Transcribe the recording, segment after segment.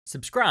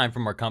Subscribe for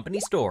more company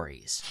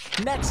stories.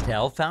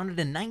 Nextel, founded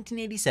in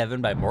 1987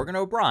 by Morgan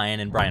O'Brien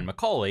and Brian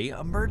McCauley,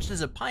 emerged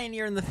as a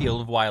pioneer in the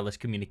field of wireless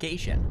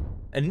communication.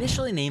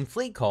 Initially named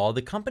FleetCall,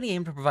 the company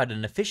aimed to provide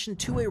an efficient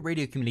two-way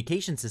radio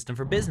communication system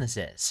for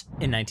businesses.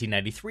 In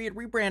 1993, it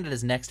rebranded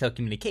as Nextel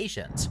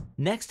Communications.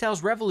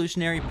 Nextel's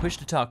revolutionary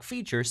push-to-talk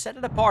feature set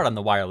it apart on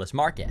the wireless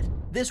market.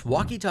 This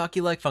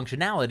walkie-talkie-like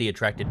functionality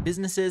attracted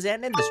businesses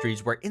and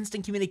industries where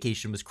instant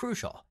communication was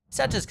crucial,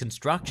 such as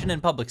construction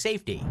and public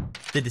safety.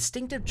 The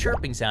distinctive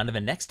chirping sound of a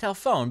Nextel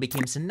phone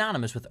became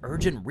synonymous with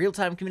urgent,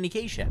 real-time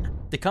communication.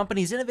 The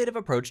company's innovative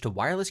approach to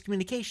wireless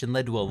communication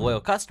led to a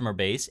loyal customer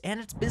base, and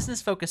its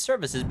business-focused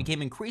services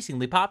became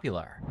increasingly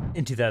popular.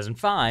 In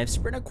 2005,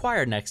 Sprint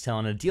acquired Nextel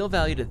in a deal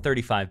valued at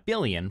 $35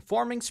 billion,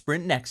 forming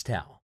Sprint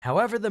Nextel.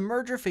 However, the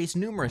merger faced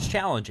numerous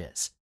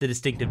challenges. The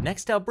distinctive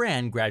Nextel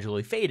brand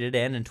gradually faded,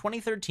 and in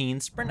 2013,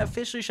 Sprint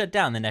officially shut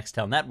down the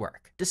Nextel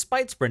network.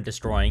 Despite Sprint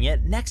destroying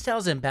it,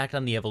 Nextel's impact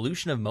on the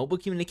evolution of mobile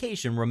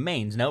communication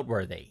remains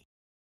noteworthy.